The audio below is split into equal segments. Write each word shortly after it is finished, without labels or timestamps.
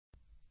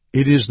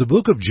It is the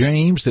book of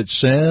James that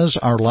says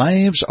our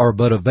lives are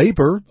but a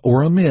vapor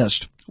or a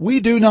mist.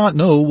 We do not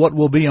know what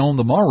will be on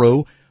the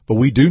morrow, but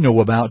we do know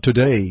about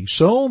today.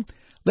 So,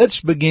 let's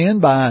begin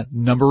by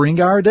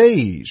numbering our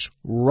days.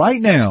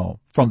 Right now,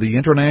 from the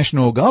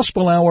International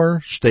Gospel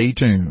Hour, stay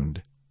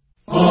tuned.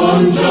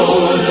 Hi,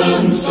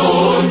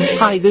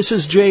 this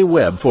is Jay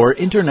Webb for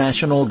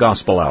International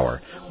Gospel Hour.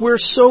 We're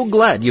so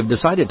glad you've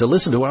decided to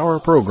listen to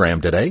our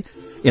program today.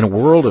 In a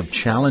world of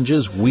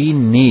challenges, we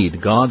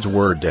need God's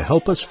Word to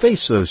help us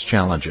face those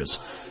challenges.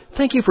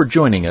 Thank you for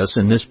joining us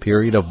in this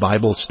period of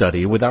Bible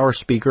study with our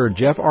speaker,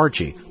 Jeff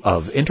Archie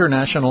of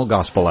International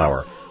Gospel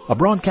Hour, a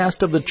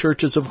broadcast of the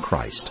Churches of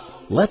Christ.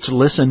 Let's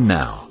listen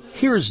now.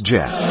 Here's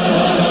Jeff.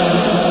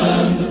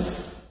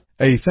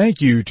 A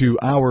thank you to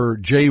our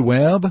Jay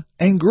Webb,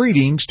 and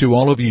greetings to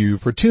all of you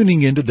for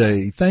tuning in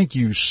today. Thank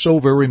you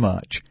so very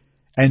much.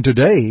 And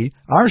today,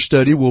 our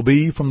study will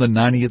be from the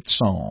 90th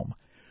Psalm.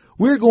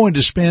 We're going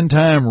to spend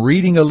time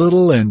reading a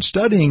little and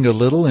studying a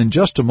little in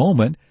just a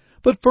moment,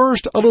 but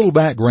first a little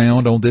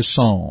background on this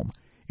psalm.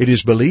 It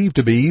is believed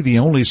to be the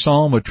only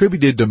psalm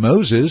attributed to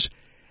Moses,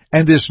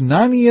 and this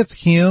 90th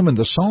hymn in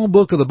the psalm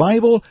book of the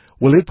Bible,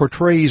 well, it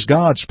portrays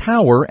God's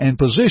power and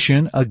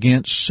position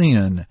against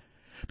sin.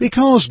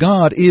 Because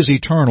God is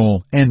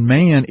eternal and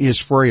man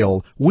is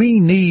frail, we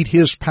need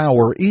His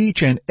power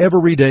each and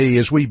every day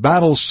as we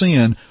battle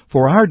sin,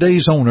 for our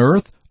days on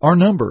earth are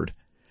numbered.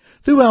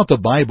 Throughout the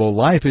Bible,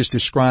 life is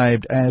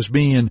described as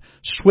being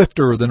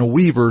swifter than a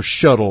weaver's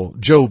shuttle,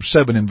 Job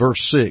 7 and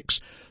verse 6,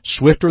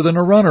 swifter than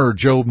a runner,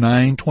 Job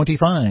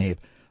 9:25.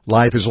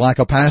 Life is like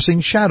a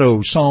passing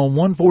shadow, Psalm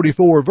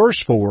 144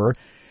 verse 4,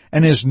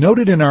 and as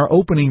noted in our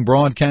opening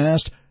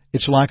broadcast,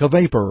 it's like a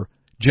vapor,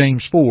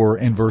 James 4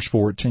 and verse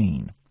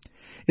 14.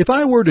 If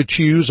I were to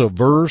choose a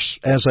verse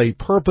as a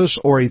purpose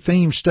or a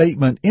theme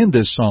statement in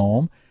this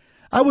psalm,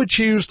 I would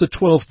choose the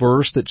 12th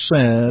verse that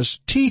says,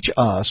 "Teach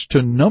us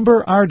to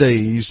number our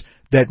days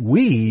that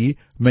we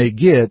may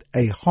get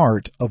a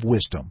heart of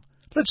wisdom."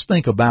 Let's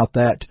think about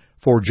that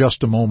for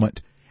just a moment,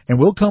 and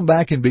we'll come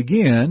back and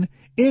begin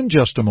in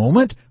just a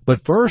moment,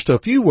 but first a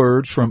few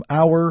words from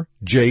our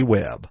Jay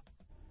Webb.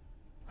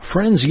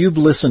 Friends, you've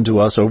listened to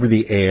us over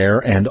the air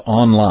and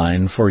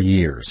online for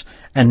years,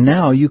 and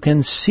now you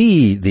can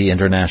see the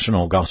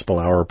International Gospel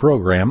Hour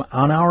program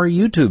on our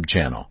YouTube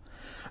channel.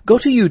 Go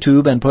to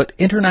YouTube and put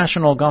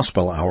International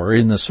Gospel Hour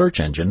in the search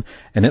engine,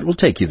 and it will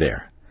take you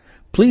there.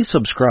 Please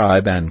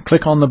subscribe and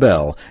click on the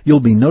bell. You'll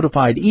be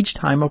notified each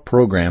time a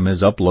program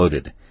is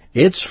uploaded.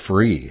 It's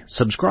free.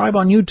 Subscribe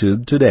on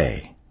YouTube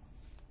today.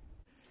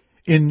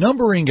 In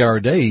numbering our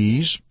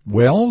days,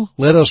 well,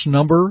 let us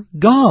number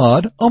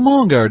God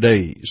among our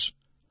days.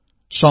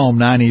 Psalm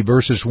 90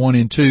 verses 1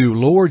 and 2,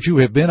 "Lord, you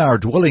have been our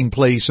dwelling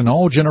place in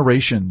all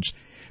generations.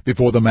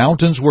 Before the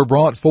mountains were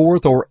brought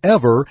forth, or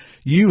ever,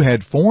 you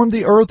had formed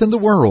the earth and the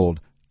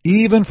world.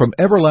 Even from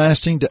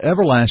everlasting to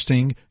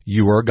everlasting,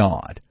 you are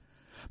God."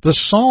 The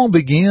psalm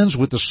begins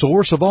with the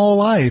source of all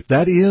life,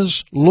 that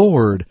is,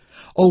 Lord.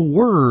 A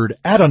word,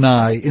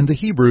 Adonai, in the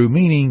Hebrew,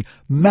 meaning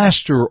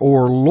master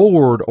or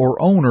lord or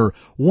owner,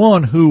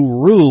 one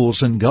who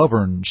rules and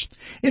governs.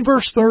 In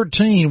verse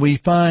 13, we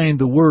find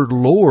the word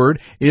Lord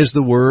is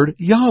the word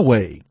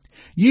Yahweh.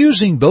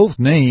 Using both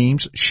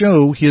names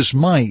show His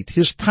might,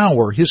 His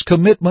power, His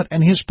commitment,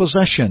 and His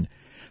possession.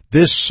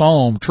 This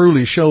psalm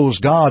truly shows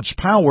God's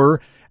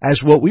power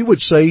as what we would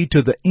say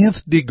to the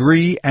nth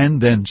degree and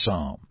then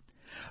some.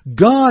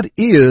 God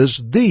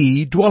is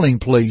the dwelling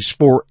place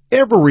for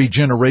every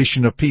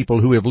generation of people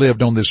who have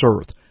lived on this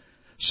earth.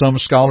 Some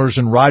scholars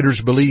and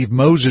writers believe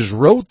Moses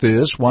wrote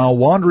this while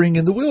wandering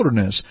in the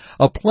wilderness,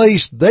 a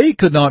place they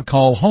could not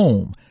call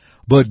home.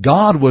 But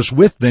God was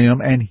with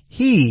them, and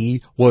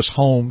He was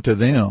home to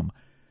them.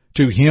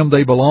 To Him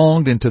they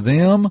belonged, and to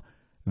them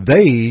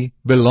they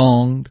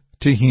belonged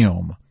to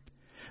Him.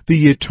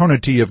 The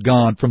eternity of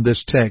God from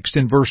this text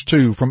in verse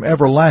 2, from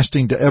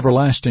everlasting to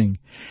everlasting,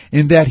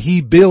 in that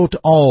He built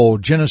all,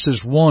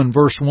 Genesis 1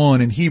 verse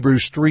 1 and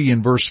Hebrews 3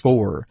 and verse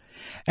 4.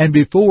 And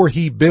before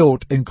He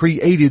built and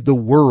created the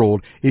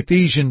world,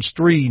 Ephesians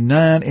 3,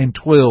 9 and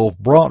 12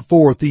 brought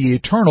forth the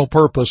eternal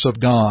purpose of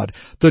God,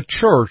 the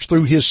church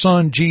through His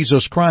Son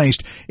Jesus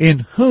Christ, in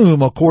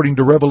whom, according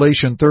to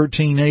Revelation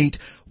 13:8,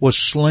 was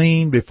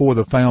slain before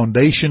the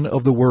foundation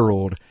of the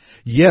world.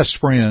 Yes,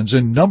 friends,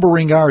 in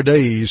numbering our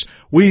days,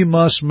 we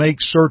must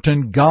make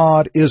certain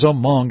God is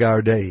among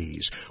our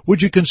days.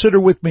 Would you consider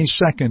with me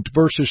second,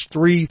 verses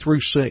 3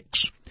 through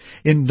 6?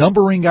 In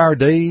numbering our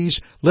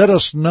days, let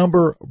us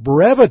number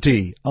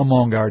brevity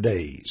among our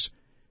days.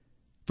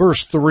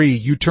 Verse 3,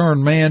 "You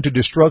turn man to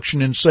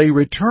destruction and say,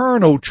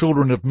 Return, O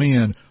children of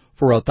men,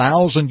 for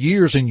 1,000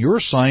 years in your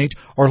sight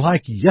are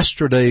like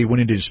yesterday when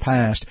it is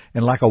past,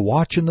 and like a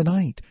watch in the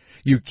night.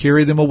 You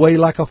carry them away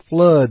like a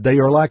flood. They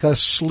are like a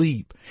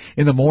sleep.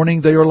 In the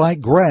morning they are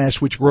like grass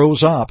which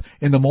grows up.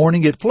 In the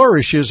morning it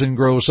flourishes and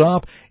grows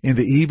up. In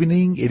the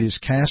evening it is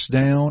cast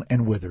down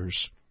and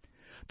withers."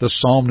 The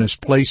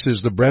psalmist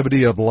places the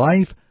brevity of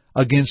life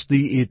against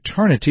the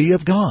eternity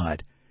of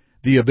God.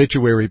 The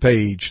obituary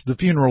page, the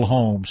funeral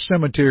homes,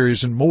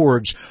 cemeteries, and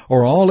morgues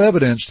are all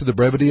evidence to the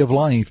brevity of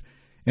life.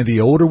 And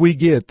the older we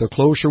get, the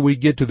closer we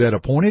get to that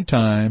appointed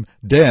time,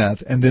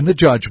 death, and then the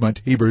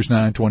judgment, Hebrews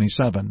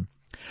 9:27.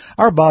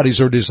 Our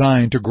bodies are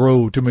designed to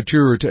grow, to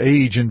mature, to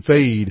age and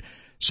fade.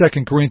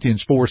 2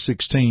 Corinthians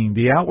 4:16.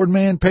 The outward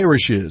man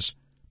perishes,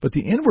 but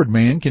the inward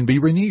man can be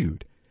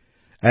renewed.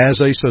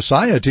 As a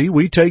society,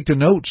 we take to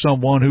note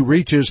someone who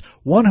reaches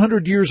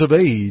 100 years of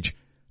age,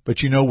 but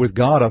with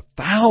God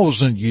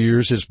 1,000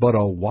 years is but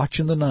a watch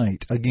in the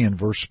night. Again,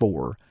 verse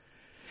 4.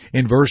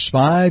 In verse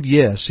 5,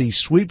 yes, He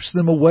sweeps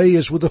them away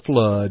as with a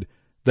flood.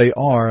 They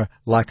are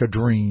like a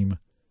dream.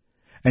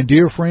 And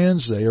dear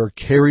friends, they are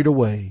carried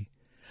away.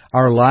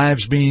 Our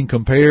lives being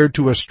compared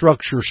to a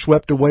structure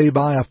swept away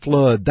by a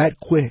flood that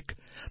quick.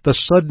 The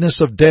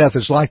suddenness of death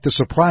is like the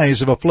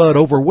surprise of a flood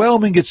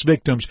overwhelming its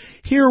victims,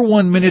 here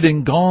 1 minute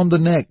and gone the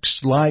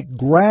next, like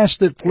grass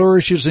that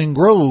flourishes and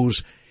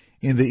grows.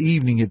 In the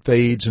evening it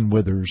fades and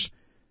withers.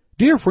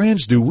 Dear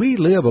friends, do we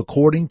live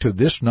according to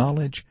this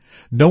knowledge,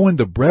 knowing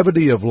the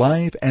brevity of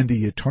life and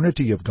the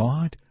eternity of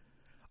God?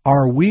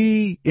 Are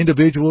we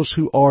individuals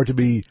who are to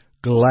be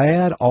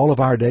glad all of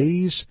our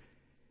days?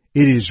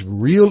 It is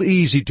real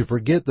easy to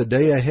forget the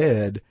day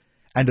ahead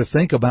and to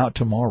think about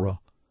tomorrow.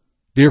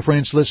 Dear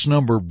friends, let's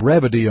number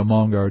brevity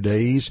among our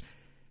days.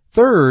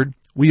 Third,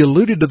 we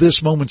alluded to this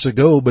moments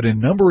ago, but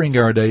in numbering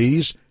our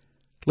days,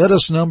 let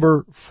us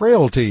number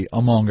frailty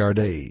among our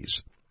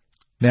days.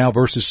 Now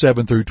verses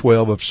 7 through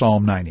 12 of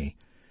Psalm 90.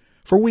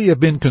 For we have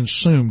been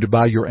consumed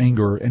by your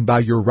anger, and by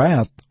your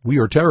wrath we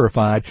are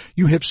terrified.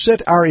 You have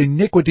set our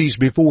iniquities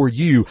before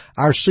you,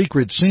 our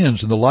secret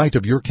sins in the light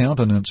of your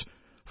countenance.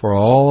 For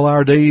all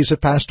our days have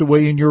passed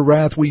away in your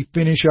wrath. We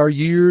finish our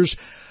years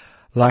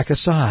like a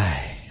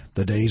sigh.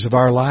 The days of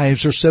our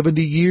lives are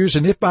 70 years,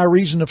 and if by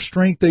reason of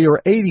strength they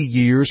are 80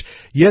 years,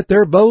 yet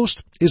their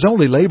boast is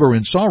only labor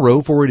and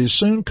sorrow, for it is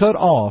soon cut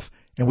off,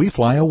 and we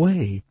fly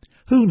away.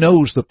 Who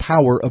knows the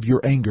power of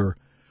your anger?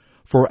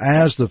 For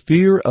as the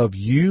fear of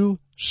you,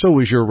 so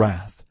is your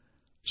wrath.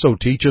 So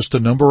teach us to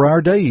number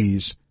our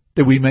days,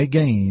 that we may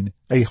gain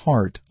a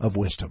heart of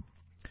wisdom.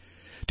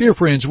 Dear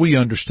friends, we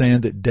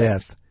understand that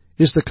death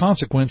is the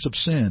consequence of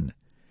sin.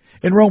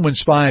 In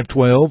Romans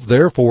 5:12,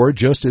 therefore,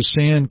 just as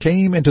sin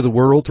came into the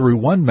world through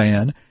one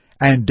man,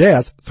 and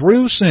death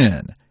through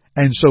sin,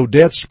 and so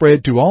death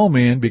spread to all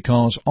men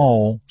because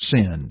all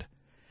sinned.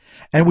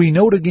 And we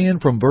note again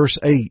from verse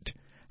 8,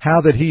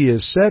 how that He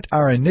has set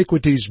our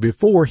iniquities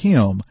before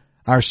Him,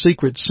 our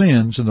secret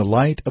sins in the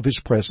light of His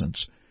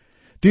presence.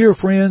 Dear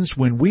friends,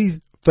 when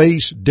we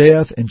face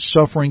death and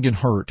suffering and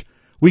hurt,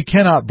 we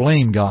cannot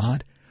blame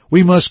God.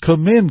 We must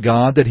commend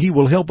God that He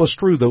will help us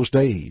through those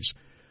days.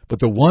 But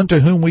the one to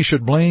whom we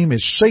should blame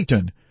is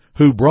Satan,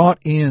 who brought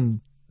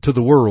into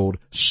the world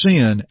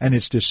sin and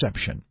its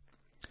deception.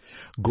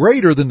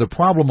 Greater than the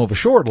problem of a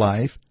short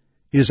life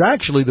is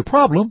actually the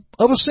problem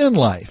of a sin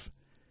life.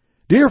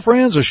 Dear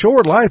friends, a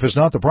short life is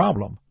not the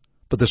problem,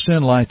 but the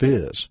sin life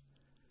is.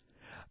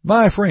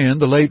 My friend,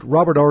 the late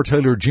Robert R.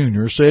 Taylor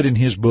Jr., said in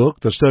his book,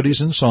 The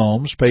Studies in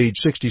Psalms, page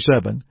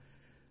 67,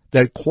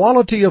 that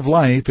quality of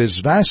life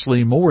is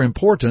vastly more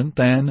important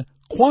than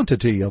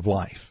quantity of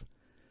life.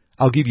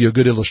 I'll give you a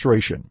good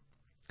illustration.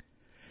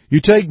 You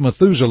take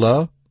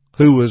Methuselah,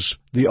 who was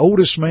the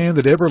oldest man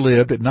that ever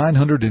lived at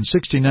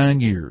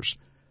 969 years.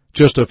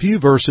 Just a few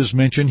verses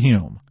mention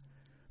him.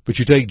 But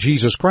you take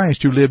Jesus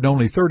Christ, who lived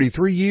only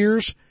 33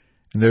 years,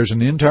 and there's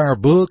an entire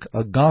book,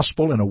 a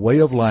gospel, and a way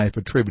of life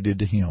attributed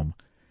to him.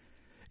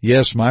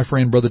 Yes, my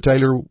friend Brother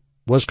Taylor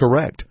was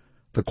correct.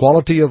 The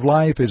quality of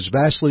life is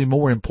vastly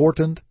more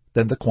important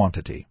than the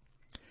quantity.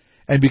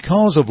 And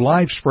because of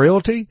life's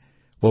frailty,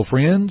 well,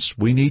 friends,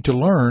 we need to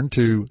learn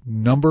to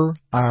number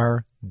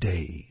our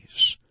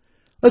days.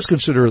 Let's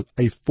consider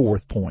a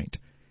fourth point.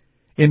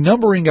 In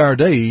numbering our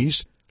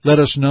days, let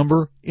us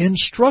number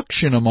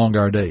instruction among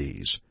our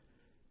days.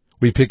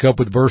 We pick up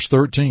with verse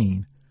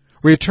 13.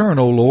 Return,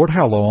 O Lord,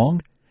 how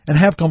long? And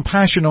have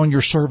compassion on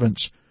your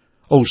servants.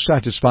 O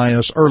satisfy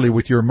us early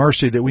with your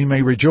mercy, that we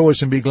may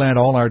rejoice and be glad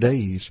all our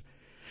days.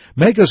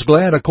 Make us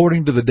glad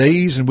according to the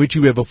days in which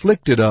you have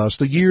afflicted us,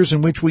 the years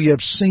in which we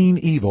have seen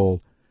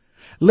evil.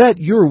 Let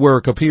your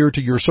work appear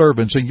to your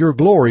servants, and your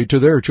glory to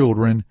their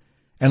children.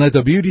 And let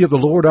the beauty of the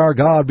Lord our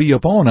God be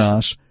upon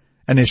us,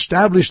 and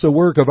establish the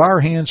work of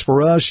our hands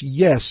for us.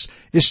 Yes,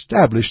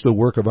 establish the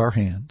work of our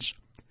hands.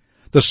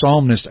 The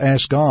psalmist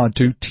asked God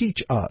to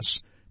teach us.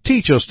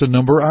 Teach us to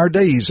number our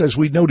days, as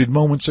we noted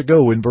moments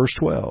ago in verse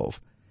 12.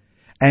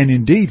 And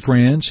indeed,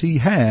 friends, He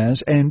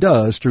has and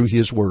does through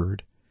His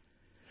word.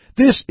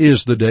 This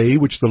is the day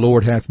which the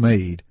Lord hath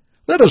made.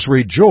 Let us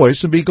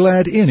rejoice and be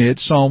glad in it,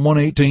 Psalm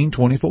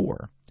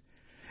 118:24.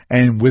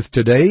 And with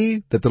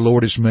today that the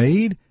Lord has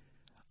made,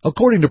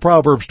 according to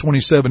Proverbs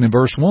 27 and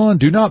verse 1,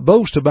 do not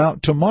boast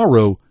about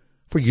tomorrow,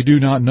 for you do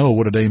not know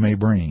what a day may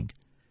bring.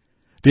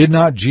 Did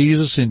not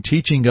Jesus, in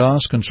teaching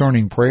us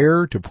concerning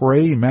prayer, to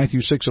pray in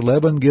Matthew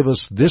 6:11, give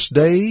us this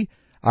day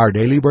our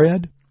daily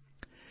bread?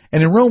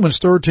 And in Romans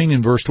 13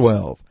 and verse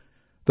 12,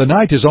 The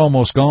night is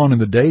almost gone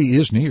and the day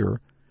is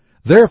near.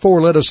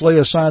 Therefore let us lay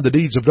aside the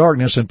deeds of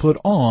darkness and put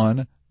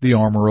on the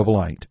armor of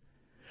light.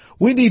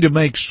 We need to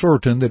make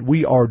certain that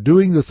we are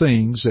doing the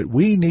things that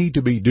we need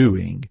to be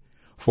doing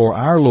for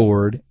our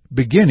Lord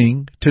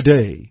beginning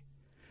today.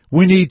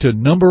 We need to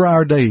number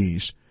our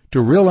days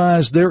to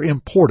realize their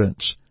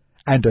importance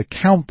and to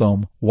count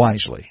them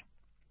wisely.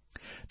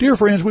 Dear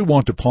friends, we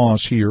want to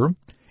pause here.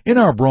 In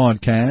our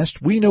broadcast,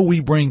 we know we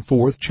bring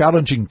forth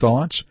challenging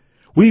thoughts.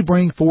 We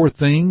bring forth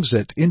things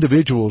that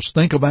individuals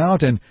think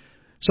about, and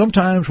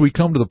sometimes we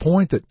come to the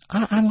point that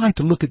I'd like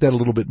to look at that a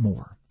little bit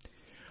more.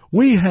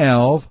 We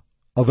have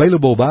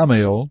available by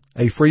mail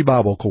a free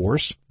Bible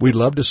course we'd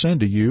love to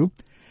send to you,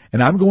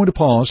 and I'm going to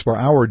pause for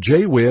our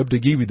J-Web to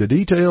give you the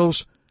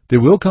details.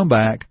 Then we'll come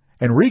back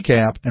and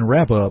recap and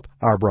wrap up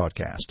our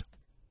broadcast.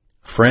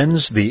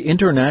 Friends, the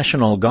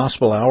International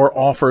Gospel Hour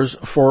offers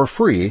for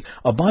free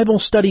a Bible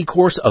study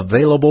course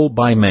available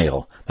by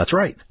mail. That's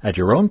right. At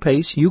your own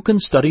pace, you can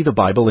study the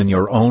Bible in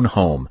your own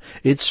home.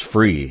 It's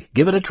free.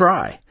 Give it a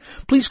try.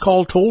 Please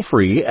call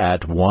toll-free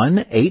at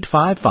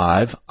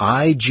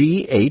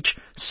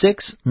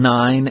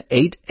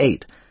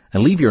 1-855-IGH-6988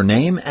 and leave your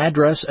name,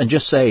 address, and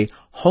just say,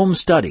 Home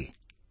Study.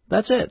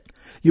 That's it.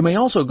 You may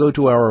also go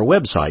to our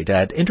website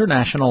at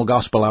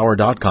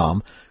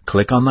internationalgospelhour.com,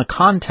 click on the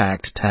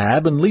Contact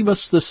tab, and leave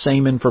us the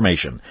same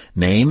information,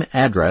 name,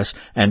 address,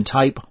 and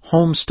type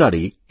Home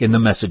Study in the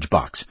message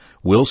box.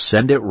 We'll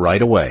send it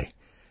right away.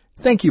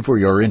 Thank you for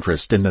your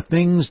interest in the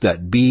things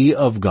that be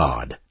of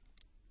God.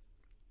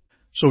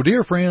 So,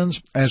 dear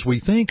friends, as we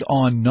think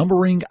on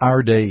numbering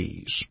our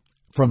days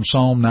from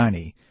Psalm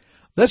 90,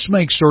 let's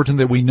make certain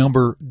that we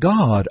number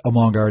God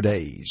among our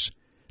days,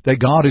 that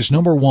God is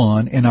number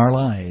one in our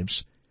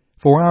lives.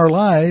 For our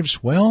lives,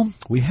 well,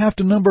 we have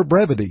to number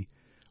brevity.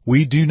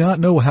 We do not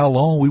know how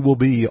long we will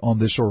be on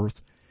this earth.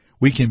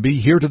 We can be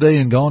here today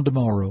and gone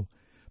tomorrow.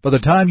 By the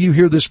time you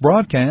hear this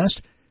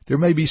broadcast, there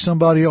may be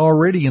somebody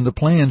already in the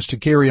plans to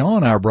carry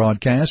on our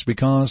broadcast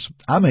because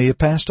I may have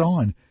passed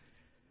on.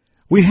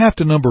 We have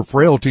to number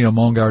frailty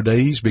among our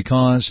days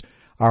because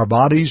our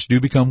bodies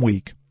do become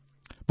weak.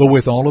 But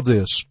with all of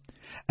this,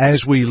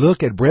 as we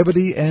look at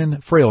brevity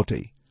and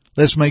frailty,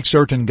 let's make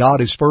certain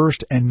God is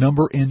first and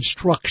number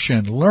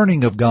instruction,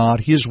 learning of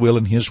God, His will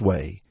and His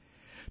way.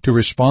 To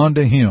respond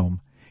to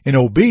Him in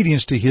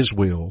obedience to His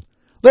will.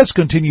 Let's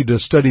continue to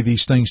study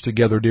these things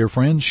together, dear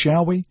friends,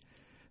 shall we?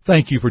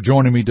 Thank you for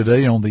joining me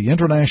today on the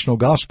International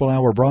Gospel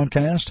Hour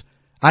broadcast.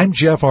 I'm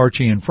Jeff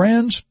Archie, and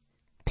friends,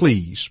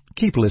 please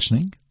keep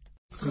listening.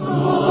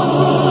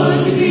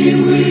 God be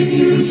with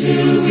you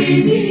till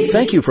we meet.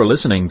 Thank you for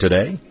listening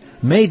today.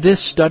 May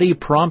this study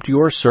prompt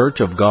your search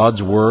of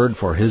God's Word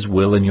for His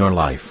will in your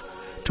life.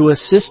 To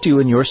assist you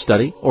in your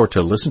study or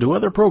to listen to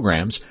other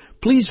programs,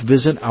 please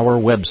visit our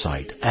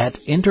website at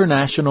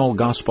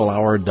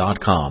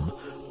internationalgospelhour.com.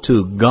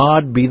 To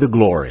God be the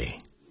glory.